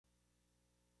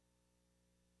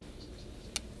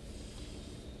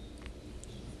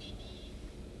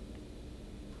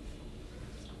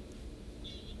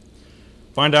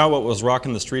Find out what was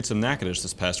rocking the streets of Natchitoches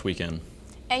this past weekend.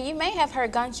 And you may have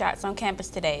heard gunshots on campus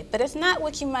today, but it's not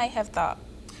what you might have thought.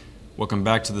 Welcome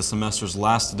back to the semester's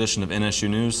last edition of NSU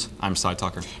News. I'm Cy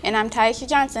Tucker. And I'm Taisha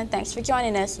Johnson. Thanks for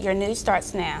joining us. Your news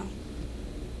starts now.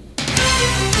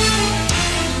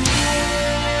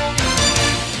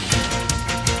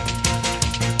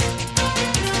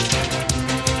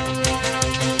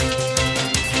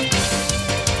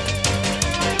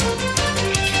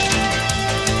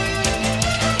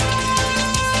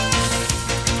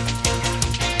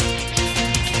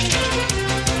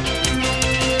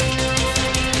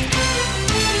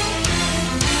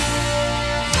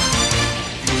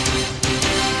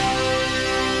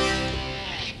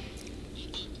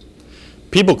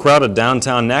 People crowded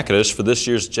downtown Natchitoches for this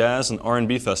year's Jazz and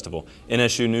R&B Festival.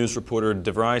 NSU News reporter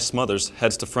DeVry Smothers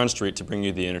heads to Front Street to bring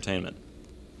you the entertainment.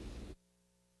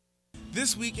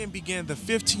 This weekend began the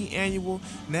 15th annual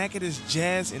Natchitoches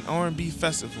Jazz and R&B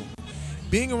Festival.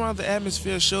 Being around the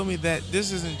atmosphere showed me that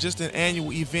this isn't just an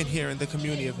annual event here in the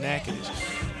community of Natchitoches,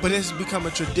 but it's become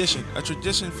a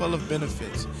tradition full of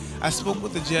benefits. I spoke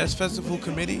with the Jazz Festival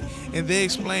Committee, and they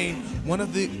explained one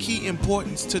of the key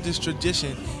importance to this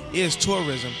tradition is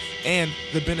tourism and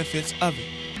the benefits of it.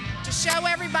 To show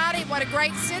everybody what a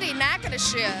great city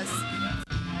Natchitoches is.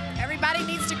 Everybody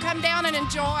needs to come down and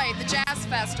enjoy the Jazz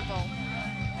Festival.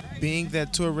 Being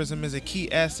that tourism is a key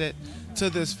asset to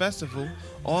this festival,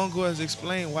 ongoers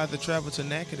explained why the travel to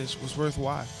Natchitoches was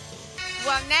worthwhile.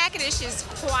 Well, Natchitoches is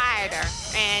quieter,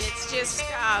 and it's just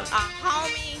a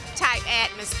homey type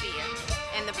atmosphere,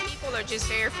 and the people are just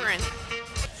very friendly.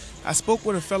 I spoke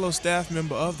with a fellow staff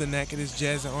member of the Natchitoches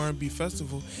Jazz and R&B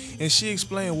Festival, and she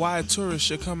explained why tourists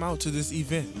should come out to this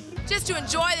event. Just to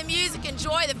enjoy the music,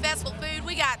 enjoy the festival food.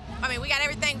 We got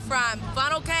everything from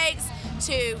funnel cakes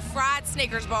to fried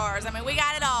Snickers bars. We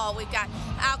got it all. We've got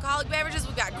alcoholic beverages.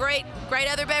 We've got great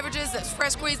other beverages. There's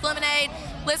fresh squeezed lemonade.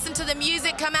 Listen to the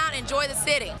music. Come out and enjoy the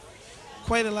city.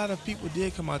 Quite a lot of people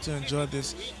did come out to enjoy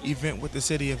this event with the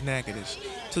city of Natchitoches.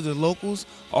 To the locals,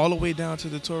 all the way down to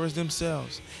the tourists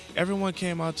themselves. Everyone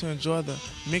came out to enjoy the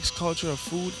mixed culture of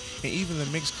food and even the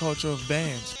mixed culture of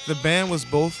bands. The band was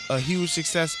both a huge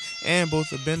success and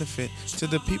both a benefit to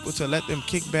the people to let them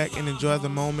kick back and enjoy the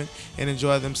moment and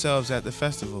enjoy themselves at the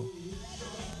festival.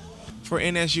 For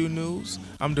NSU News,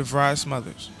 I'm DeVry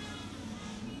Smothers.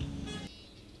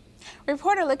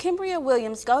 Reporter LaKimbria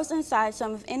Williams goes inside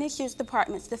some of NSU's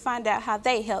departments to find out how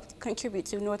they helped contribute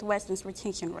to Northwestern's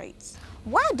retention rates.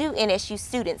 Why do NSU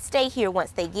students stay here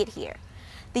once they get here?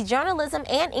 The Journalism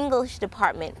and English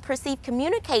department perceive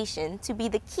communication to be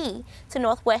the key to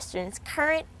Northwestern's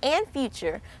current and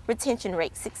future retention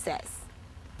rate success.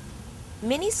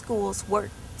 Many schools work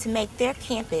to make their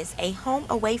campus a home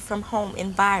away from home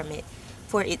environment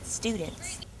for its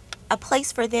students, a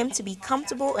place for them to be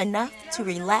comfortable enough to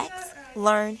relax,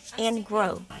 learn, and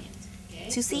grow.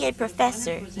 To see a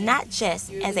professor not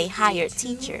just as a hired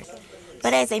teacher,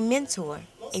 but as a mentor,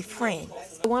 a friend.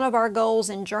 One of our goals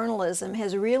in journalism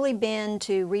has really been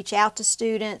to reach out to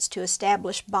students, to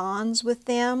establish bonds with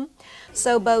them.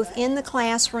 So both in the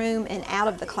classroom and out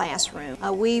of the classroom,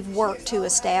 we've worked to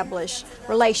establish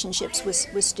relationships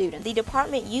with students. The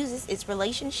department uses its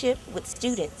relationship with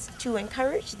students to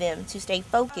encourage them to stay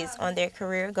focused on their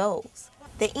career goals.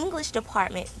 The English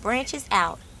department branches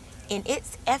out in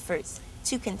its efforts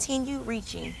to continue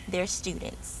reaching their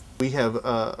students. We have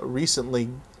recently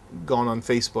gone on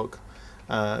Facebook.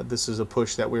 This is a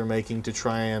push that we're making to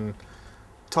try and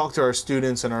talk to our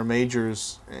students and our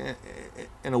majors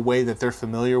in a way that they're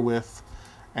familiar with,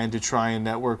 and to try and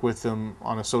network with them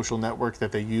on a social network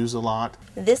that they use a lot.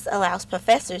 This allows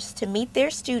professors to meet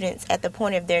their students at the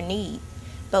point of their need,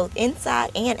 both inside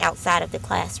and outside of the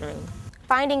classroom.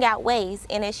 Finding out ways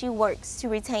NSU works to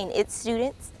retain its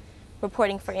students.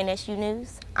 Reporting for NSU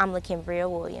News, I'm LaKimbria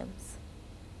Williams.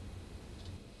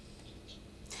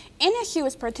 NSU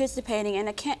is participating in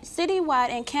a citywide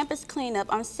and campus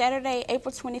cleanup on Saturday,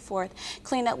 April 24th.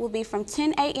 Cleanup will be from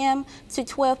 10 a.m. to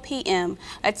 12 p.m.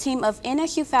 A team of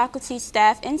NSU faculty,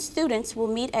 staff, and students will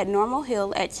meet at Normal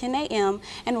Hill at 10 a.m.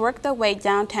 and work their way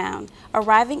downtown,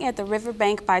 arriving at the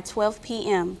riverbank by 12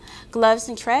 p.m. Gloves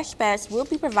and trash bags will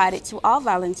be provided to all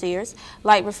volunteers.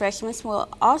 Light refreshments will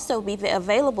also be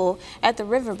available at the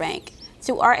riverbank.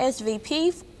 To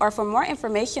RSVP or for more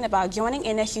information about joining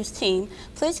NSU's team,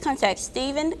 please contact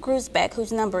Stephen Grusbeck,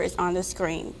 whose number is on the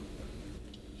screen.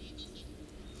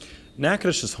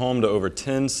 Natchitoches is home to over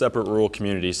 10 separate rural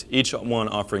communities, each one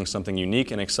offering something unique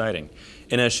and exciting.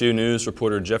 NSU News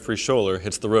reporter Jeffrey Scholler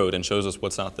hits the road and shows us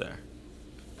what's out there.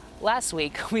 Last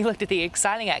week, we looked at the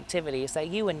exciting activities that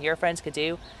you and your friends could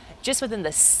do just within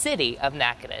the city of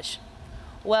Natchitoches.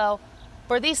 Well,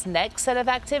 for these next set of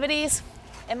activities,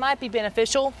 it might be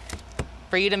beneficial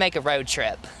for you to make a road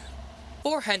trip.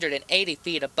 480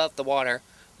 feet above the water,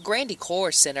 Grand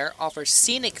Decor Center offers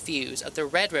scenic views of the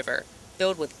Red River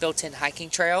filled with built-in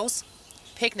hiking trails,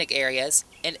 picnic areas,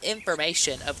 and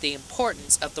information of the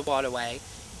importance of the waterway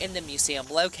in the museum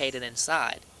located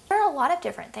inside. There are a lot of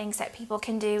different things that people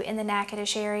can do in the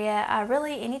Natchitoches area,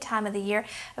 really any time of the year.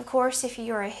 Of course, if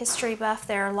you're a history buff,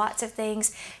 there are lots of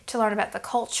things to learn about the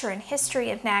culture and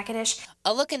history of Natchitoches.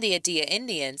 A look in the Adia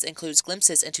Indians includes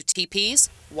glimpses into teepees,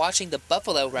 watching the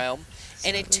buffalo roam,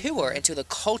 and a tour into the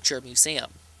Culture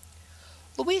Museum.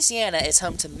 Louisiana is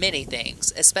home to many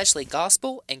things, especially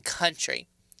gospel and country.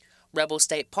 Rebel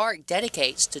State Park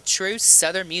dedicates to true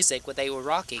Southern music with a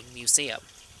rocking museum.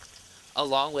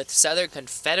 Along with Southern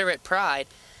Confederate pride,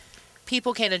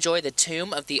 people can enjoy the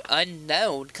tomb of the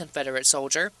unknown Confederate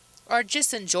soldier, or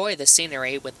just enjoy the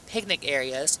scenery with picnic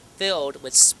areas filled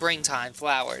with springtime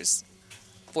flowers.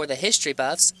 For the history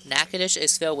buffs, Natchitoches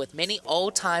is filled with many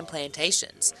old-time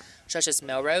plantations, such as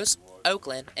Melrose,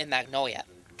 Oakland, and Magnolia.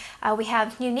 We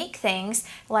have unique things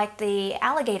like the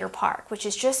Alligator Park, which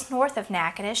is just north of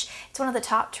Natchitoches. It's one of the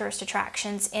top tourist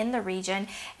attractions in the region,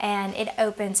 and it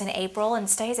opens in April and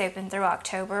stays open through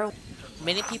October.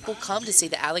 Many people come to see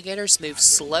the alligators move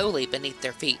slowly beneath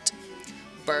their feet.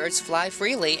 Birds fly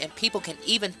freely, and people can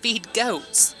even feed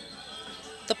goats.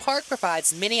 The park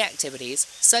provides many activities,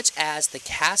 such as the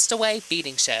Castaway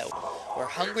Feeding Show, where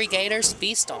hungry gators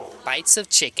feast on bites of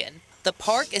chicken. The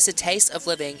park is a taste of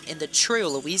living in the true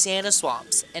Louisiana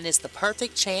swamps and is the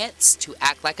perfect chance to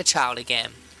act like a child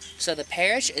again. So the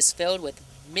parish is filled with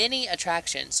many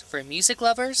attractions for music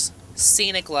lovers,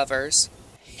 scenic lovers,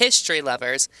 history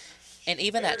lovers, and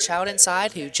even that child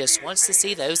inside who just wants to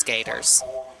see those gators.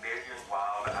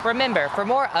 Remember, for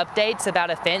more updates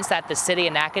about events that the city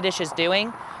of Natchitoches is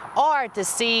doing, or to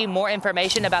see more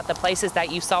information about the places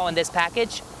that you saw in this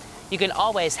package, you can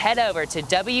always head over to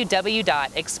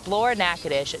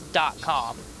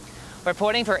www.explorenatchitoches.com.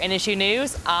 Reporting for NSU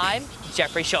News, I'm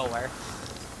Jeffrey Scholler.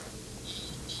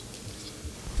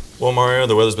 Well, Mario,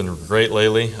 the weather's been great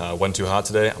lately. Wasn't too hot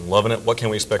today. I'm loving it. What can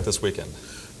we expect this weekend?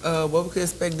 What we can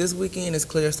expect this weekend is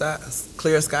clear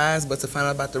skies, but to find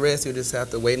out about the rest, you just have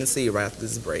to wait and see right after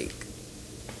this break.